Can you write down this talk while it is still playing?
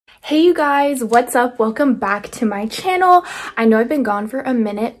Hey you guys, what's up? Welcome back to my channel. I know I've been gone for a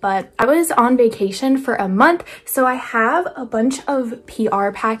minute, but I was on vacation for a month, so I have a bunch of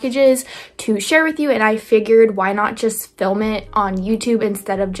PR packages to share with you, and I figured why not just film it on YouTube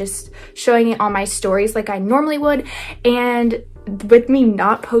instead of just showing it on my stories like I normally would. And with me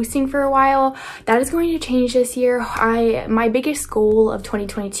not posting for a while, that is going to change this year. My biggest goal of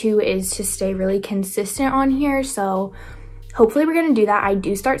 2022 is to stay really consistent on here, so hopefully we're gonna do that. I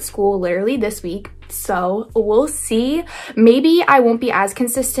do start school literally this week, so we'll see. Maybe I won't be as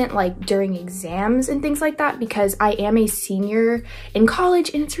consistent like during exams and things like that because I am a senior in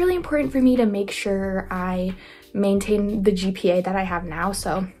college and it's really important for me to make sure I maintain the GPA that I have now.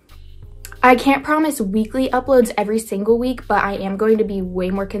 So I can't promise weekly uploads every single week, but I am going to be way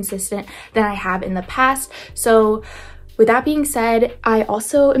more consistent than I have in the past. So with that being said, I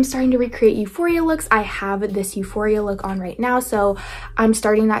also am starting to recreate Euphoria looks. I have this Euphoria look on right now, so I'm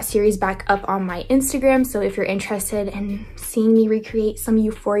starting that series back up on my Instagram. So if you're interested in seeing me recreate some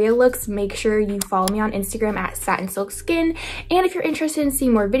Euphoria looks, make sure you follow me on Instagram at SATINSILKSKIN. And if you're interested in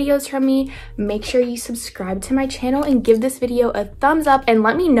seeing more videos from me, make sure you subscribe to my channel and give this video a thumbs up, and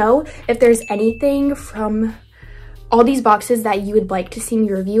let me know if there's anything from all these boxes that you would like to see me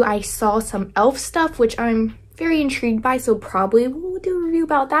review. I saw some e.l.f. stuff, which I'm very intrigued by, so probably we'll do a review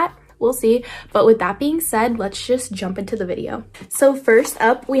about that. We'll see. But with that being said, let's just jump into the video. So first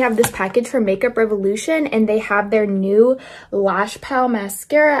up, we have this package from Makeup Revolution, and they have their new Lash Pal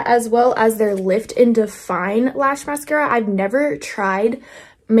mascara as well as their Lift and Define lash mascara. I've never tried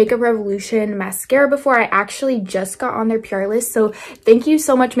Makeup Revolution mascara before. I actually just got on their PR list, so thank you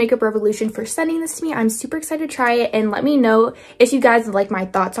so much Makeup Revolution for sending this to me. I'm super excited to try it, and let me know if you guys like my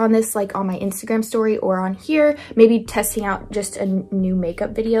thoughts on this, like on my Instagram story or on here, maybe testing out just a new makeup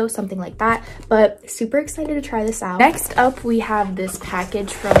video, something like that. But super excited to try this out. Next up, we have this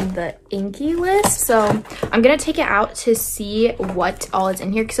package from the Inky list. So I'm gonna take it out to see what all is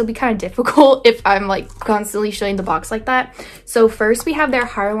in here because it'll be kind of difficult if I'm like constantly showing the box like that. So first we have their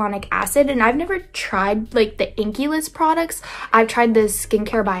hyaluronic acid, and I've never tried like the Inky list products. I've tried the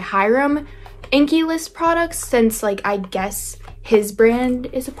Skincare by Hyram Inky list products since like I guess his brand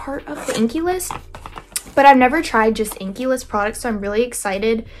is a part of the Inky list, but I've never tried just Inky list products, so I'm really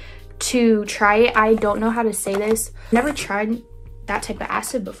excited to try it. I don't know how to say this. Never tried that type of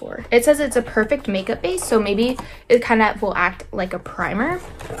acid before. It says it's a perfect makeup base, so maybe it kind of will act like a primer.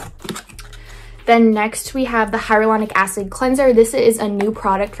 Then next we have the hyaluronic acid cleanser. This is a new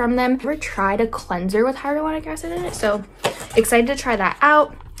product from them. I've never tried a cleanser with hyaluronic acid in it, so excited to try that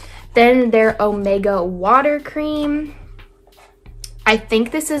out. Then their Omega water cream. I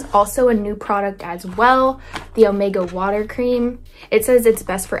think this is also a new product as well, the Omega water cream. It says it's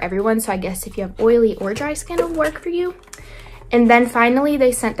best for everyone, so I guess if you have oily or dry skin, it'll work for you. And then finally,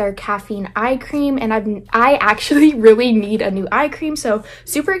 they sent their caffeine eye cream, and I actually really need a new eye cream, so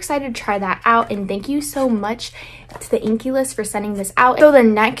super excited to try that out. And thank you so much to the Inky list for sending this out. So the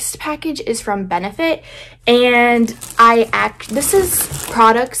next package is from Benefit, and this is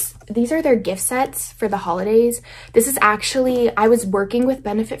products. These are their gift sets for the holidays. This is actually, I was working with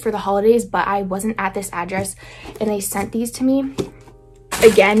Benefit for the holidays, but I wasn't at this address, and they sent these to me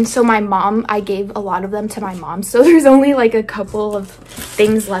again. So my mom, I gave a lot of them to my mom, so there's only like a couple of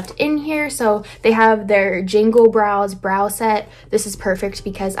things left in here. So they have their Jingle Brows brow set. This is perfect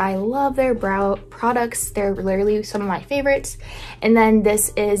because I love their brow products. They're literally some of my favorites. And then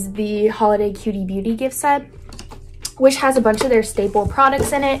this is the Holiday Cutie Beauty gift set, which has a bunch of their staple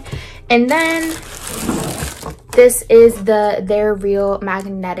products in it. And then this is their Real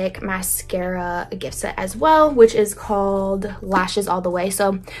Magnetic Mascara gift set as well, which is called Lashes All the Way.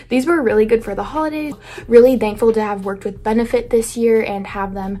 So these were really good for the holidays. Really thankful to have worked with Benefit this year and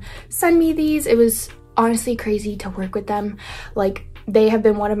have them send me these. It was honestly crazy to work with them. Like, they have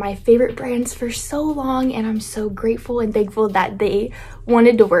been one of my favorite brands for so long, and I'm so grateful and thankful that they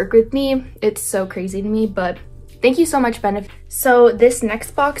wanted to work with me. It's so crazy to me, but thank you so much, Benefit. So this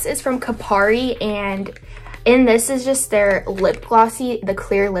next box is from Kapari, and in this is just their lip glossy, the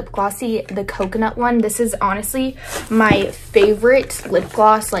clear lip glossy, the coconut one. This is honestly my favorite lip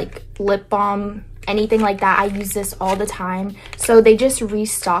gloss, like lip balm, anything like that. I use this all the time. So they just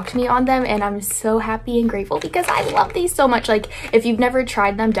restocked me on them, and I'm so happy and grateful because I love these so much. Like, if you've never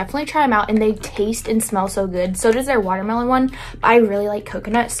tried them, definitely try them out, and they taste and smell so good. So does their watermelon one, but I really like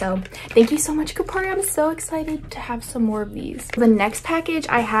coconut. So thank you so much, Kapari. I'm so excited to have some more of these. The next package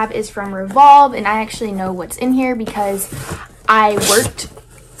I have is from Revolve, and I actually know what's in here because I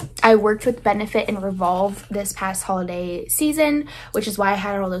worked with Benefit and Revolve this past holiday season, which is why I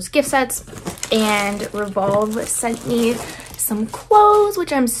had all those gift sets. And Revolve sent me some clothes,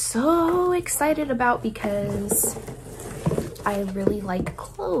 which I'm so excited about because I really like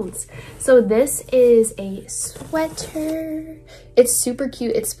clothes. So this is a sweater. It's super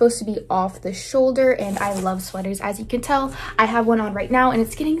cute. It's supposed to be off the shoulder, and I love sweaters. As you can tell, I have one on right now, and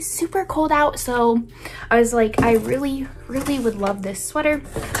it's getting super cold out, so I was like, I really would love this sweater.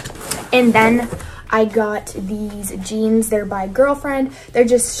 And then I got these jeans. They're by Girlfriend. They're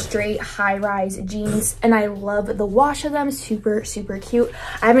just straight high-rise jeans, and I love the wash of them. Super cute.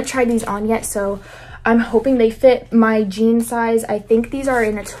 I haven't tried these on yet, so I'm hoping they fit my jean size. I think these are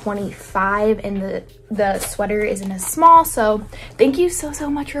in a 25, and the sweater is in a small. So thank you so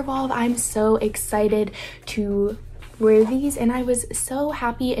much, Revolve. I'm so excited to wear these, and I was so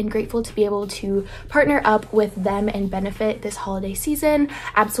happy and grateful to be able to partner up with them and Benefit this holiday season.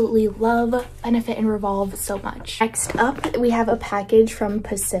 Absolutely love Benefit and Revolve so much. Next up, we have a package from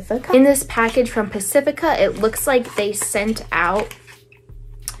Pacifica. In this package from Pacifica, it looks like they sent out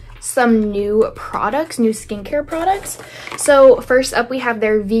some new products, new skincare products. So first up, we have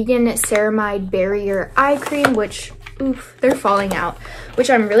their vegan ceramide barrier eye cream, which, oof, they're falling out,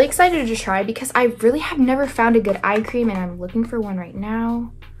 which I'm really excited to try because I really have never found a good eye cream, and I'm looking for one right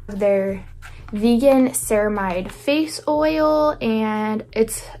now. Their vegan ceramide face oil, and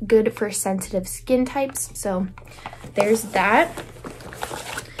it's good for sensitive skin types. So there's that.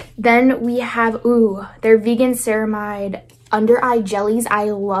 Then we have, their vegan ceramide under eye jellies. I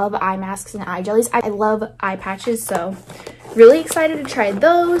love eye masks and eye jellies. I love eye patches, so really excited to try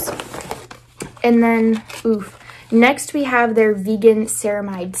those. And then, next we have their vegan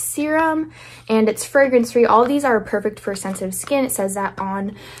ceramide serum, and it's fragrance free. All of these are perfect for sensitive skin. It says that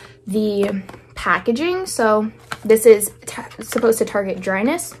on the packaging. So this is supposed to target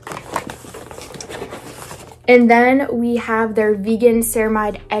dryness. And then we have their vegan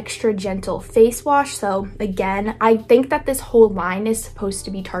ceramide extra gentle face wash. So again, I think that this whole line is supposed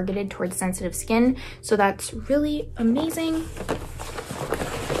to be targeted towards sensitive skin, so that's really amazing.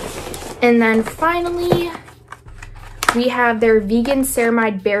 And then finally, we have their vegan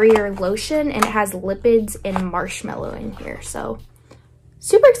ceramide barrier lotion, and it has lipids and marshmallow in here. So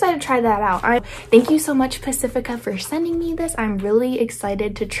super excited to try that out. Thank you so much, Pacifica, for sending me this. I'm really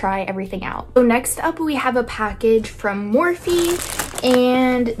excited to try everything out. So next up, we have a package from Morphe,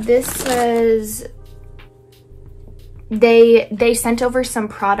 and this says they sent over some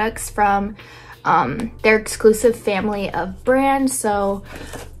products from their exclusive family of brands. So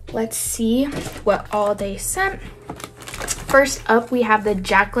let's see what all they sent. First up, we have the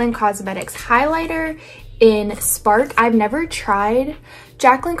Jaclyn Cosmetics highlighter in Spark. I've never tried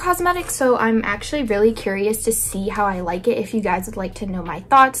Jaclyn Cosmetics, so I'm actually really curious to see how I like it. If you guys would like to know my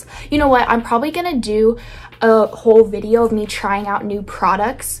thoughts, you know what, I'm probably gonna do a whole video of me trying out new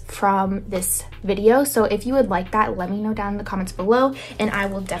products from this video. So if you would like that, let me know down in the comments below, and I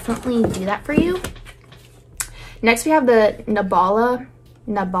will definitely do that for you. Next, we have the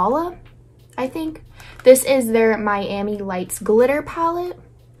Nabala, I think. This is their Miami Lights glitter palette.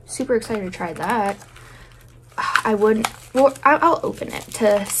 Super excited to try that. I'll open it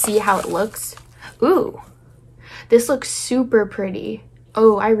to see how it looks. Ooh, this looks super pretty.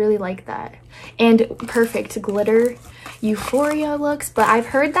 Oh, I really like that. And perfect glitter Euphoria looks, but I've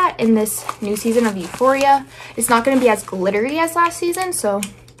heard that in this new season of Euphoria, it's not going to be as glittery as last season, so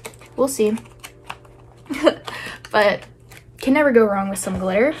we'll see. But can never go wrong with some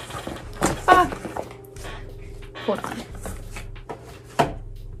glitter. Hold on.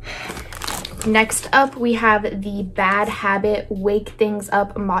 Next up, we have the Bad Habit Wake Things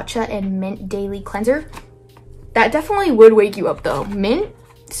Up Matcha and Mint Daily Cleanser. That definitely would wake you up though. Mint?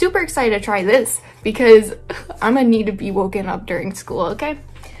 Super excited to try this because I'm gonna need to be woken up during school, okay?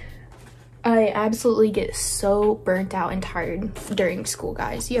 I absolutely get so burnt out and tired during school,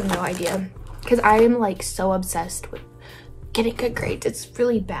 guys. You have no idea. Because I am like so obsessed with getting good grades. It's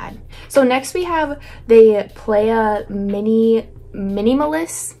really bad. So next we have the Playa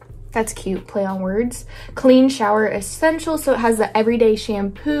Minimalist. That's cute, play on words. Clean Shower Essential. So it has the everyday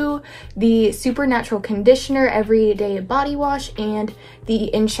shampoo, the supernatural conditioner, everyday body wash, and the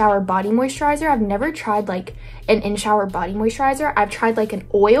in-shower body moisturizer. I've never tried like an in-shower body moisturizer. I've tried like an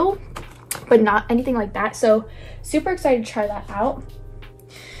oil, but not anything like that. So super excited to try that out.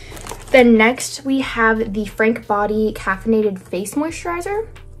 Then next we have the Frank Body Caffeinated Face Moisturizer.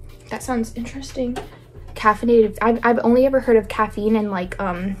 That sounds interesting. Caffeinated, I've only ever heard of caffeine and like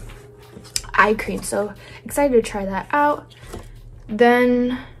eye cream, so excited to try that out.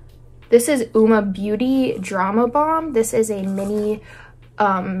 Then this is Uma Beauty Drama Bomb. This is a mini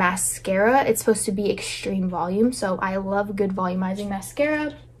mascara. It's supposed to be extreme volume, so I love good volumizing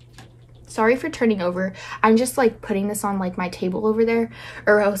mascara. Sorry for turning over. I'm just like putting this on like my table over there,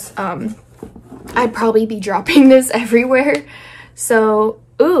 or else I'd probably be dropping this everywhere. So,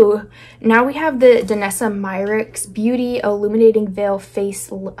 ooh, now we have the Danessa Myricks Beauty Illuminating Veil Face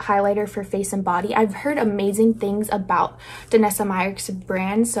Highlighter for face and body. I've heard amazing things about Danessa Myricks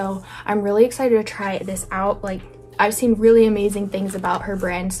brand, so I'm really excited to try this out. Like, I've seen really amazing things about her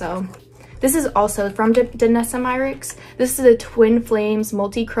brand, so this is also from Danessa Myricks. This is a Twin Flames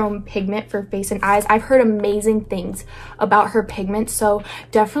Multi-Chrome Pigment for face and eyes. I've heard amazing things about her pigment, so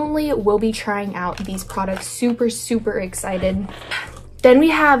definitely will be trying out these products. Super, super excited. Then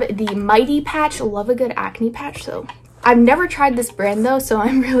we have the Mighty Patch, Love a Good Acne Patch. So I've never tried this brand though, so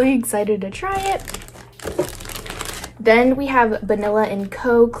I'm really excited to try it. Then we have Vanilla &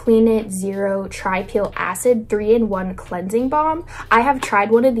 Co. Clean It Zero Tri-Peel Acid 3-in-1 Cleansing Balm. I have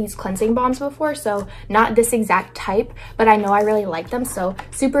tried one of these cleansing balms before, so not this exact type, but I know I really like them, so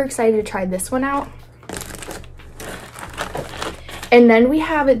super excited to try this one out. And then we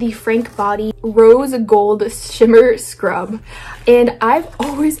have the Frank Body Rose Gold Shimmer Scrub. And I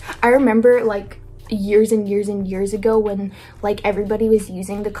remember like years and years and years ago when like everybody was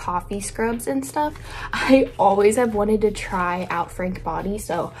using the coffee scrubs and stuff, I always have wanted to try out Frank Body,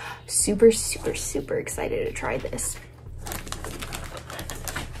 so super, super, super excited to try this.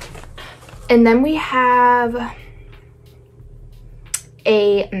 And then we have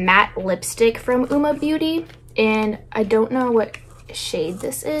a matte lipstick from Uma Beauty, and I don't know what shade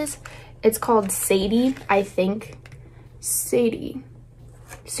this is. It's called Sadie, I think. Sadie.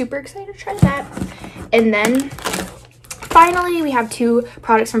 Super excited to try that. And then finally we have two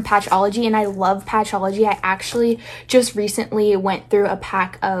products from Patchology, and I love Patchology. I actually just recently went through a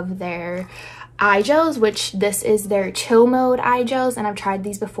pack of their eye gels, which this is their Chill Mode eye gels, and I've tried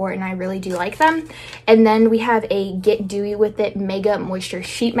these before and I really do like them. And then we have a Get Dewy With It Mega Moisture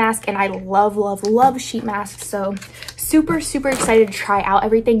Sheet Mask, and I love, love, love sheet masks, so super, super excited to try out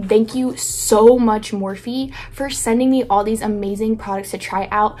everything. Thank you so much, Morphe, for sending me all these amazing products to try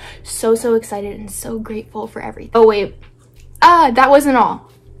out. So, so excited and so grateful for everything. Oh wait, that wasn't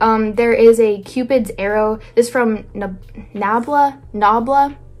all. There is a Cupid's Arrow. This is from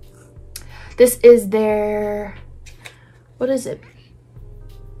Nabla. This is their, what is it?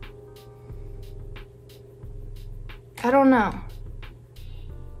 I don't know.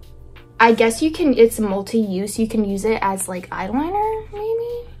 I guess you can, it's multi-use. You can use it as like eyeliner,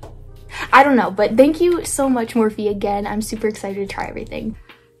 maybe? I don't know, but thank you so much, Morphe, again. I'm super excited to try everything.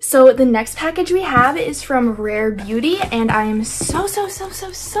 So the next package we have is from Rare Beauty, and I am so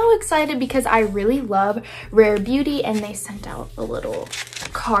excited because I really love Rare Beauty, and they sent out a little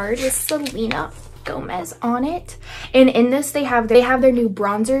card with Selena Gomez on it. And in this they have their new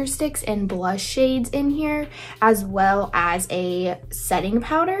bronzer sticks and blush shades in here, as well as a setting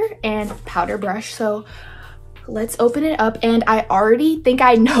powder and powder brush. So let's open it up, and I already think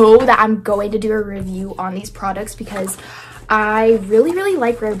I know that I'm going to do a review on these products because I really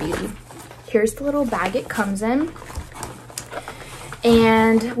like Rare Beauty. Here's the little bag it comes in.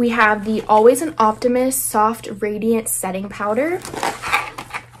 And we have the Always an Optimist Soft Radiant Setting Powder.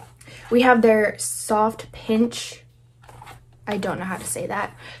 We have their Soft Pinch, I don't know how to say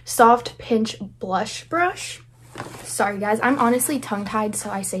that, Soft Pinch Blush Brush. Sorry guys, I'm honestly tongue-tied, so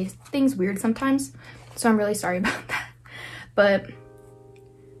I say things weird sometimes. So I'm really sorry about that. But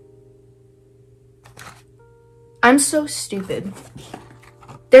I'm so stupid.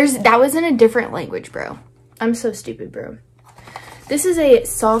 That was in a different language, bro. I'm so stupid, bro. This is a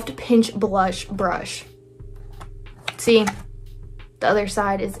Soft Pinch Blush Brush. See, the other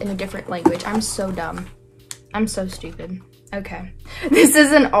side is in a different language. I'm so dumb. I'm so stupid. Okay. This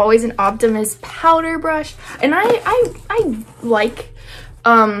is an Always an Optimist powder brush. And I like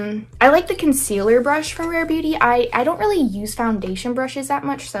the concealer brush from Rare Beauty. I don't really use foundation brushes that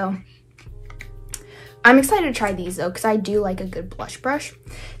much, so I'm excited to try these though, because I do like a good blush brush.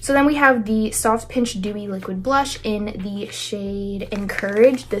 So then we have the Soft Pinch Dewy Liquid Blush in the shade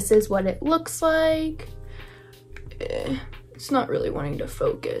Encourage. This is what it looks like. It's not really wanting to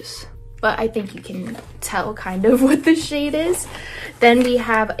focus, but I think you can tell kind of what the shade is. Then we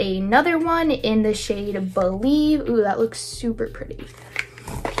have another one in the shade Believe. Ooh, that looks super pretty.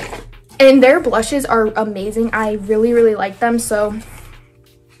 And their blushes are amazing. I really like them, so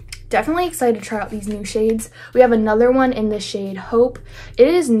definitely excited to try out these new shades. We have another one in the shade Hope. It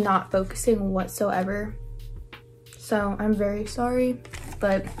is not focusing whatsoever, so I'm very sorry,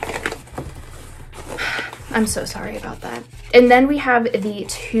 but I'm so sorry about that. And then we have the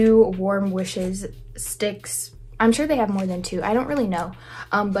two Warm Wishes sticks. I'm sure they have more than 2. I don't really know.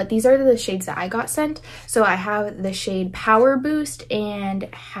 But these are the shades that I got sent. So I have the shade Power Boost and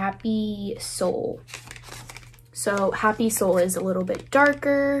Happy Soul. So Happy Soul is a little bit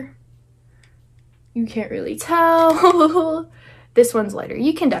darker. You can't really tell. This one's lighter.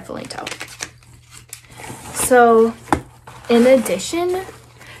 You can definitely tell. So in addition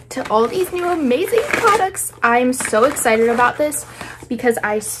to all these new amazing products, I'm so excited about this because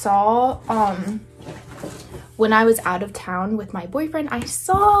I saw when I was out of town with my boyfriend, I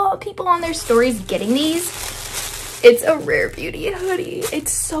saw people on their stories getting these. It's a Rare Beauty hoodie.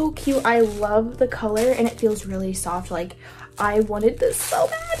 It's so cute. I love the color and it feels really soft. Like, I wanted this so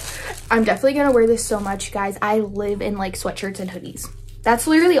bad. I'm definitely gonna wear this so much, guys. I live in like sweatshirts and hoodies. That's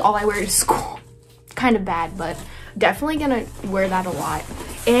literally all I wear to school. Kind of bad, but definitely gonna wear that a lot.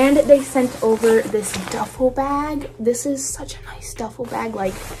 And they sent over this duffel bag. This is such a nice duffel bag.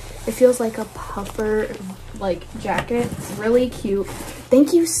 Like, it feels like a puffer like jacket. It's really cute.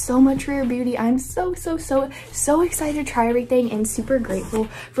 Thank you so much, Rare Beauty. I'm so excited to try everything and super grateful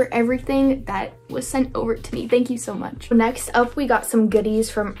for everything that was sent over to me. Thank you so much. Next up, we got some goodies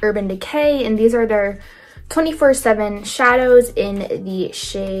from Urban Decay, and these are their 24/7 shadows in the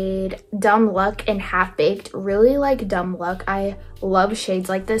shade Dumb Luck and Half Baked. Really like Dumb Luck. I love shades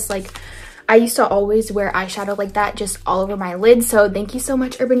like this. Like, I used to always wear eyeshadow like that just all over my lids. So thank you so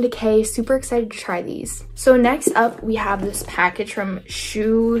much, Urban Decay. Super excited to try these. So next up, we have this package from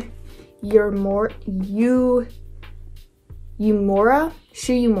Jouer.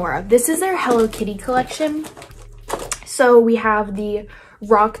 This is their Hello Kitty collection. So we have the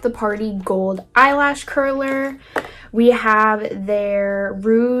Rock the Party Gold Eyelash Curler. We have their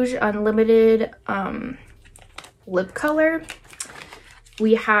Rouge Unlimited lip color.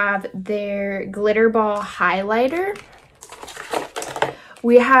 We have their Glitter Ball Highlighter.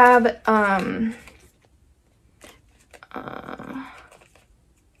 We have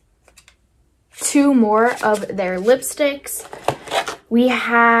two more of their lipsticks. We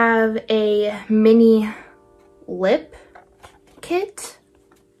have a mini lip kit.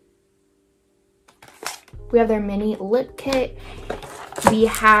 We have their mini lip kit. We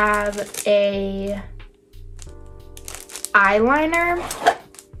have a eyeliner.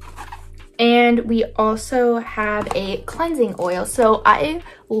 And we also have a cleansing oil. So I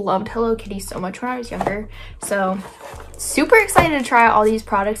loved Hello Kitty so much when I was younger. So super excited to try all these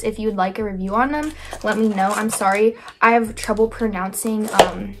products. If you'd like a review on them, let me know. I'm sorry, I have trouble pronouncing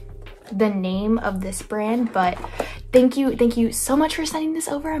the name of this brand, but thank you so much for sending this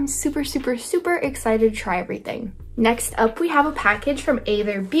over. I'm super excited to try everything. Next up, we have a package from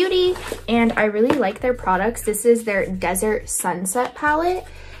Ather Beauty, and I really like their products. This is their Desert Sunset palette.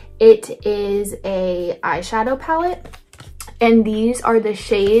 It is a eyeshadow palette, and these are the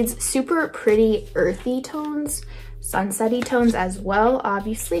shades, super pretty earthy tones, sunsetty tones as well,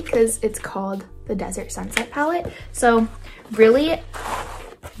 obviously, because it's called the Desert Sunset palette. So really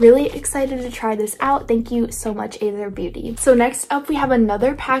excited to try this out. Thank you so much, Ather Beauty. So next up, we have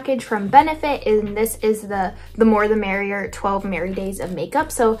another package from Benefit, and this is the More the Merrier 12 Merry Days of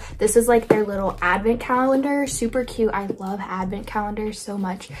Makeup. So this is like their little advent calendar. Super cute. I love advent calendars so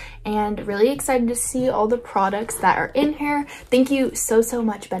much, and really excited to see all the products that are in here. Thank you so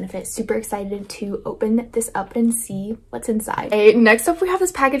much, Benefit. Super excited to open this up and see what's inside. Okay, next up, we have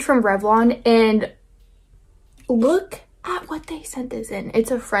this package from Revlon, and look at what they sent this in.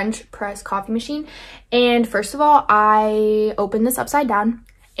 It's a French press coffee machine, and first of all, I opened this upside down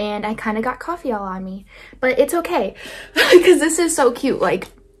and I kind of got coffee all on me, but it's okay because this is so cute. Like,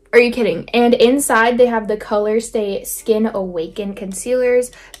 are you kidding? And inside they have the Colorstay Skin Awaken concealers.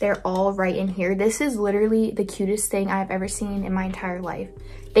 They're all right in here. This is literally the cutest thing I've ever seen in my entire life.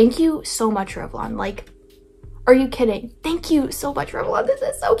 Thank you so much, Revlon. Like, are you kidding? Thank you so much, Revlon. This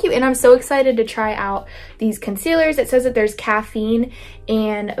is so cute. And I'm so excited to try out these concealers. It says that there's caffeine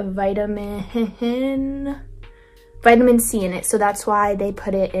and vitamin C in it. So that's why they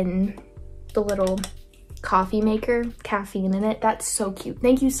put it in the little coffee maker, caffeine in it. That's so cute.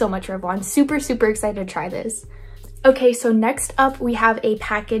 Thank you so much, Revlon. Super excited to try this. Okay, so next up, we have a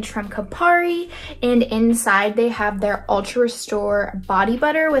package from Campari, and inside they have their Ultra Restore Body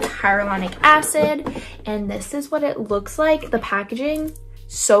Butter with hyaluronic acid, and this is what it looks like. The packaging,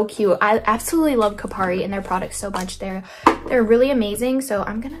 so cute. I absolutely love Campari and their products so much. They're really amazing, so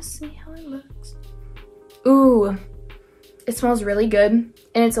I'm gonna see how it looks. Ooh, it smells really good, and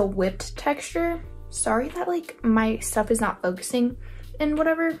it's a whipped texture. Sorry that like my stuff is not focusing and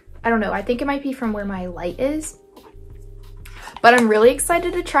whatever. I don't know, I think it might be from where my light is. But I'm really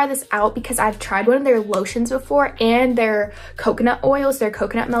excited to try this out because I've tried one of their lotions before and their coconut oils, their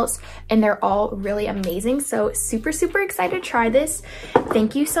coconut melts, and they're all really amazing. So super, super excited to try this.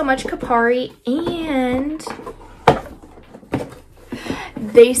 Thank you so much, Kapari. And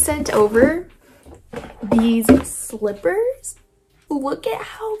they sent over these slippers. Look at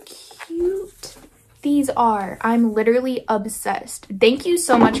how cute these are. I'm literally obsessed. Thank you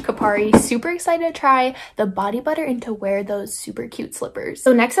so much, Kapari. Super excited to try the body butter and to wear those super cute slippers.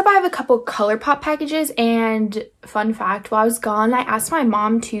 So next up, I have a couple ColourPop packages, and fun fact, while I was gone, I asked my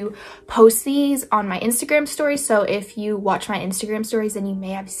mom to post these on my Instagram stories. So if you watch my Instagram stories, then you may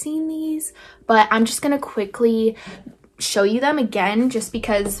have seen these, but I'm just gonna quickly show you them again just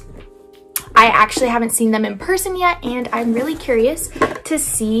because I actually haven't seen them in person yet, and I'm really curious to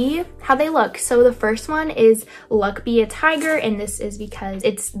see how they look. So the first one is Luck Be a Tiger, and this is because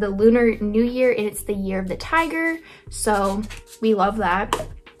it's the Lunar New Year and it's the year of the tiger. So we love that.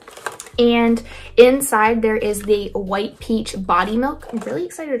 And inside there is the White Peach Body Milk. I'm really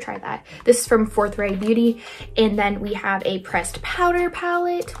excited to try that. This is from Fourth Ray Beauty. And then we have a pressed powder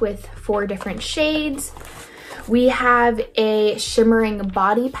palette with 4 different shades. We have a shimmering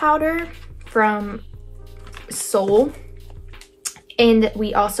body powder from Soul, and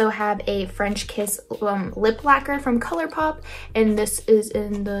we also have a French Kiss lip lacquer from ColourPop, and this is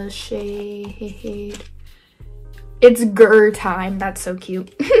in the shade, it's Grr Time. That's so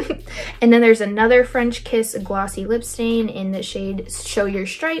cute. And then there's another French Kiss glossy lip stain in the shade Show Your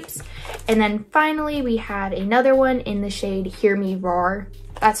Stripes, and then finally we have another one in the shade Hear Me Roar.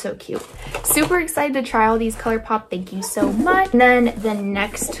 That's so cute. Super excited to try all these ColourPop. Thank you so much. And then the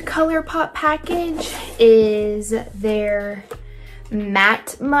next ColourPop package is their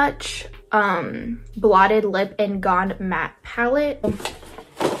Matte Much Blotted Lip and Gone Matte palette.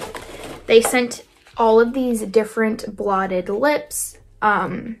 They sent all of these different blotted lips.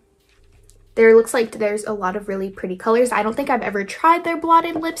 There looks like there's a lot of really pretty colors. I don't think I've ever tried their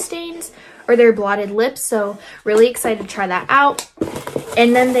blotted lip stains or their blotted lips, so really excited to try that out.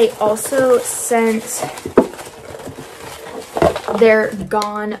 And then they also sent their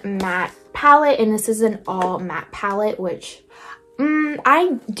Gone Matte palette, and this is an all matte palette, which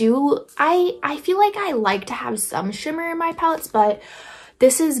I feel like I like to have some shimmer in my palettes, but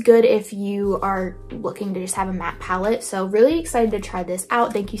this is good if you are looking to just have a matte palette. So really excited to try this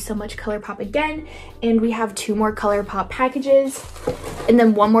out. Thank you so much, ColourPop, again. And we have 2 more ColourPop packages and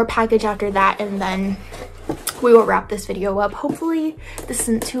then 1 more package after that, and then we will wrap this video up. Hopefully this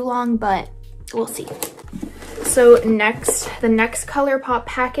isn't too long, but we'll see. So the next ColourPop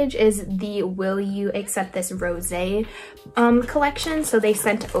package is the Will You Accept This Rosé collection. So they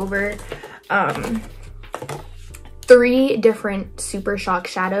sent over 3 different Super Shock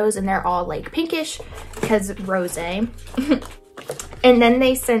shadows, and they're all like pinkish because rosé. And then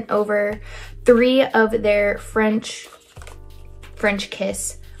they sent over 3 of their French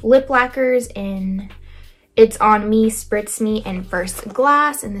Kiss lip lacquers in It's On Me, Spritz Me, and First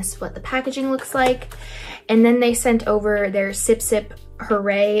Glass, and this is what the packaging looks like. And then they sent over their Sip Sip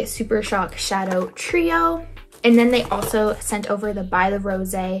Hooray Super Shock Shadow Trio. And then they also sent over the By the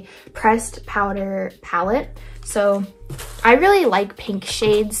Rosé Pressed Powder Palette. So I really like pink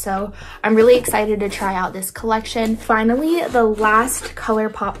shades, so I'm really excited to try out this collection. Finally, the last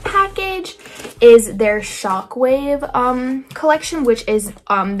ColourPop package is their Shockwave collection, which is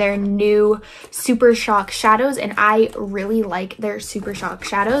their new Super Shock shadows, and I really like their Super Shock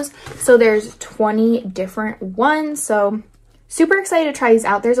shadows. So there's 20 different ones, so super excited to try these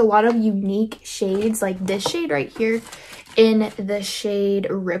out. There's a lot of unique shades, like this shade right here in the shade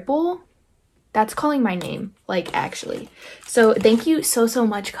Ripple. That's calling my name, like, actually. So thank you so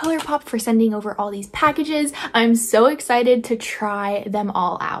much, ColourPop, for sending over all these packages. I'm so excited to try them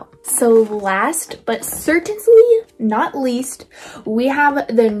all out. So last but certainly not least, we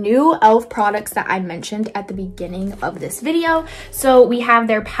have the new e.l.f. products that I mentioned at the beginning of this video. So we have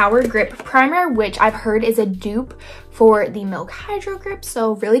their Power Grip Primer, which I've heard is a dupe for the Milk Hydro Grip.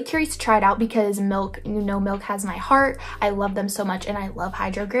 So really curious to try it out because Milk, you know, Milk has my heart. I love them so much and I love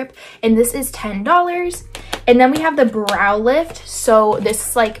Hydro Grip. And this is $10. And then we have the Brow Lift. So this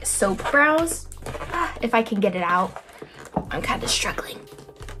is like soap brows. If I can get it out. I'm kind of struggling.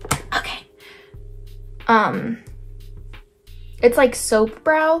 Okay. It's like soap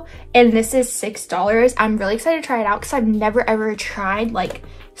brow, and this is $6. I'm really excited to try it out because I've never ever tried like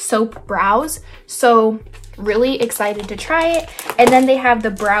soap brows. So really excited to try it. And then they have the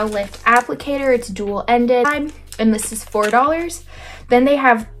Brow Lift Applicator. It's dual-ended, and this is $4. Then they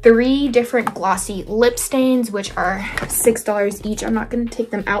have 3 different glossy lip stains, which are $6 each. I'm not going to take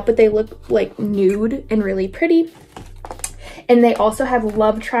them out, but they look like nude and really pretty. And they also have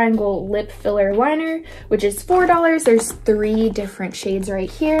Love Triangle Lip Filler Liner, which is $4. There's 3 different shades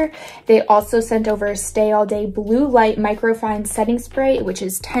right here. They also sent over Stay All Day Blue Light Microfine Setting Spray, which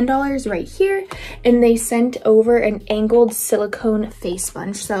is $10 right here. And they sent over an angled silicone face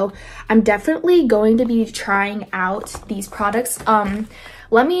sponge. So I'm definitely going to be trying out these products.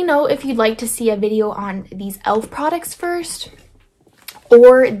 Let me know if you'd like to see a video on these e.l.f. products first,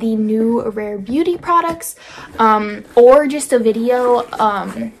 or the new Rare Beauty products, or just a video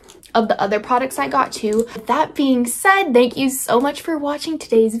of the other products I got too. With that being said, thank you so much for watching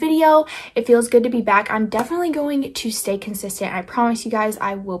today's video. It feels good to be back. I'm definitely going to stay consistent. I promise you guys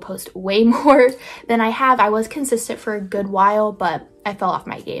I will post way more than I have. I was consistent for a good while, but I fell off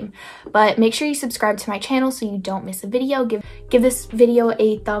my game. But make sure you subscribe to my channel so you don't miss a video. Give this video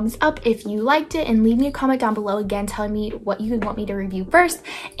a thumbs up if you liked it, and leave me a comment down below again telling me what you want me to review first.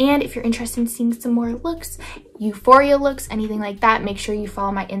 And if you're interested in seeing some more looks, Euphoria looks, anything like that, make sure you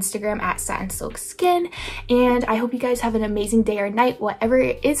follow my Instagram at SATINSILKSKIN. And I hope you guys have an amazing day or night, whatever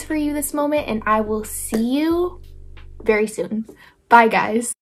it is for you this moment, and I will see you very soon. Bye guys.